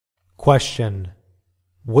Question.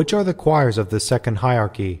 Which are the choirs of the second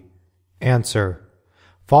hierarchy? Answer.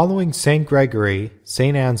 Following Saint Gregory,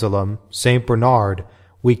 Saint Anselm, Saint Bernard,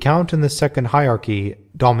 we count in the second hierarchy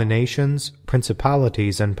dominations,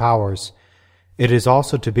 principalities, and powers. It is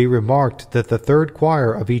also to be remarked that the third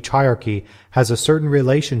choir of each hierarchy has a certain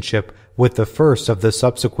relationship with the first of the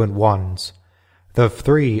subsequent ones. The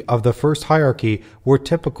three of the first hierarchy were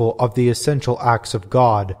typical of the essential acts of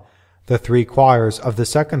God. The three choirs of the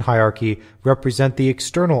second hierarchy represent the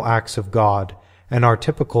external acts of God, and are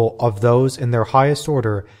typical of those in their highest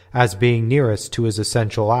order as being nearest to his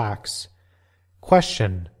essential acts.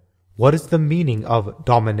 Question. What is the meaning of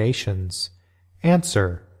dominations?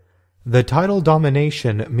 Answer. The title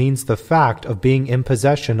domination means the fact of being in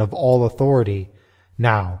possession of all authority.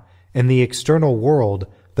 Now, in the external world,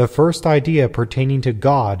 the first idea pertaining to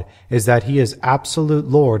God is that he is absolute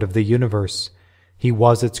Lord of the universe. He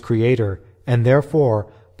was its creator, and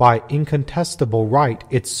therefore, by incontestable right,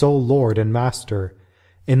 its sole Lord and Master.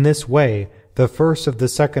 In this way, the first of the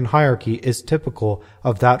second hierarchy is typical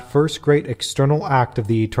of that first great external act of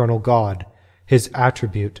the eternal God, his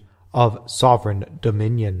attribute of sovereign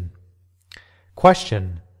dominion.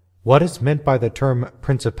 Question. What is meant by the term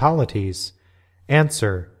principalities?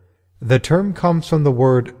 Answer. The term comes from the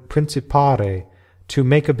word principare, to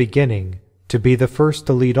make a beginning, to be the first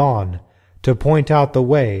to lead on, to point out the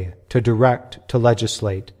way, to direct, to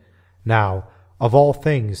legislate. Now, of all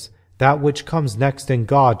things, that which comes next in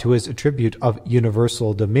God to his attribute of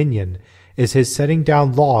universal dominion is his setting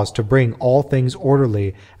down laws to bring all things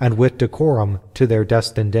orderly and with decorum to their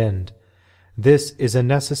destined end. This is a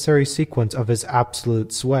necessary sequence of his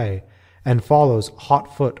absolute sway, and follows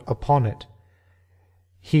hot foot upon it.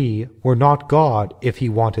 He were not God if he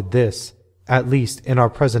wanted this, at least in our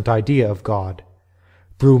present idea of God.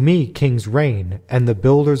 Through me kings reign, and the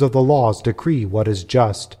builders of the laws decree what is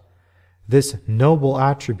just. This noble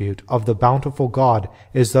attribute of the bountiful God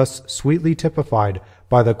is thus sweetly typified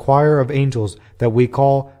by the choir of angels that we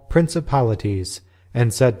call principalities,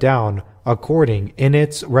 and set down according in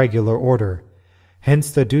its regular order.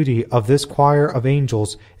 Hence the duty of this choir of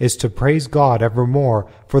angels is to praise God evermore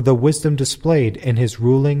for the wisdom displayed in his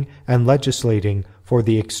ruling and legislating for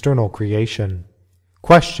the external creation.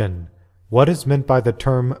 Question. What is meant by the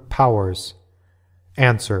term powers?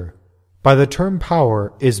 Answer. By the term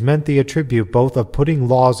power is meant the attribute both of putting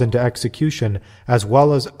laws into execution as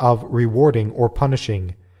well as of rewarding or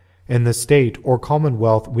punishing. In the state or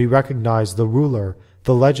commonwealth we recognize the ruler,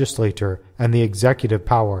 the legislator, and the executive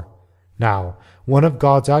power. Now, one of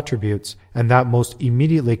God's attributes, and that most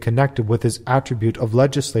immediately connected with his attribute of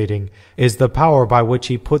legislating, is the power by which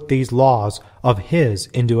he put these laws of his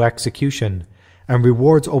into execution, and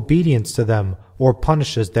rewards obedience to them or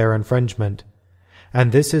punishes their infringement.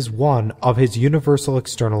 And this is one of his universal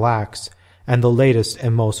external acts, and the latest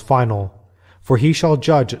and most final. For he shall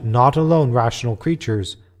judge not alone rational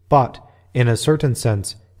creatures, but, in a certain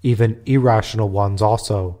sense, even irrational ones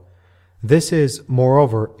also. This is,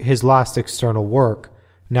 moreover, his last external work.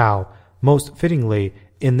 Now, most fittingly,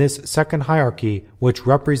 in this second hierarchy, which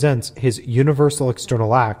represents his universal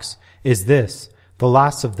external acts, is this, the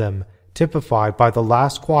last of them, typified by the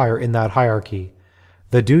last choir in that hierarchy.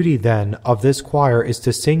 The duty, then, of this choir is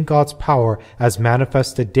to sing God's power as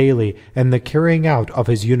manifested daily in the carrying out of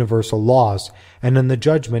his universal laws, and in the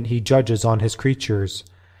judgment he judges on his creatures.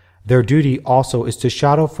 Their duty also is to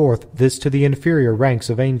shadow forth this to the inferior ranks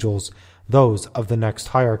of angels, those of the next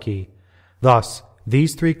hierarchy. Thus,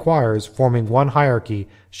 these three choirs, forming one hierarchy,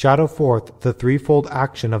 shadow forth the threefold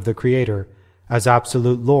action of the Creator, as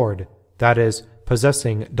absolute Lord, that is,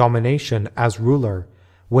 possessing domination as ruler,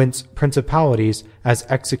 whence principalities as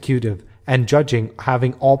executive, and judging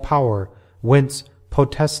having all power, whence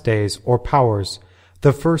potestes or powers.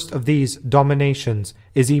 The first of these dominations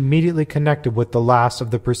is immediately connected with the last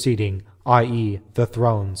of the preceding, i.e., the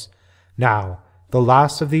thrones. Now, the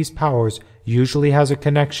last of these powers usually has a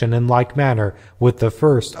connection in like manner with the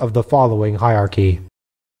first of the following hierarchy.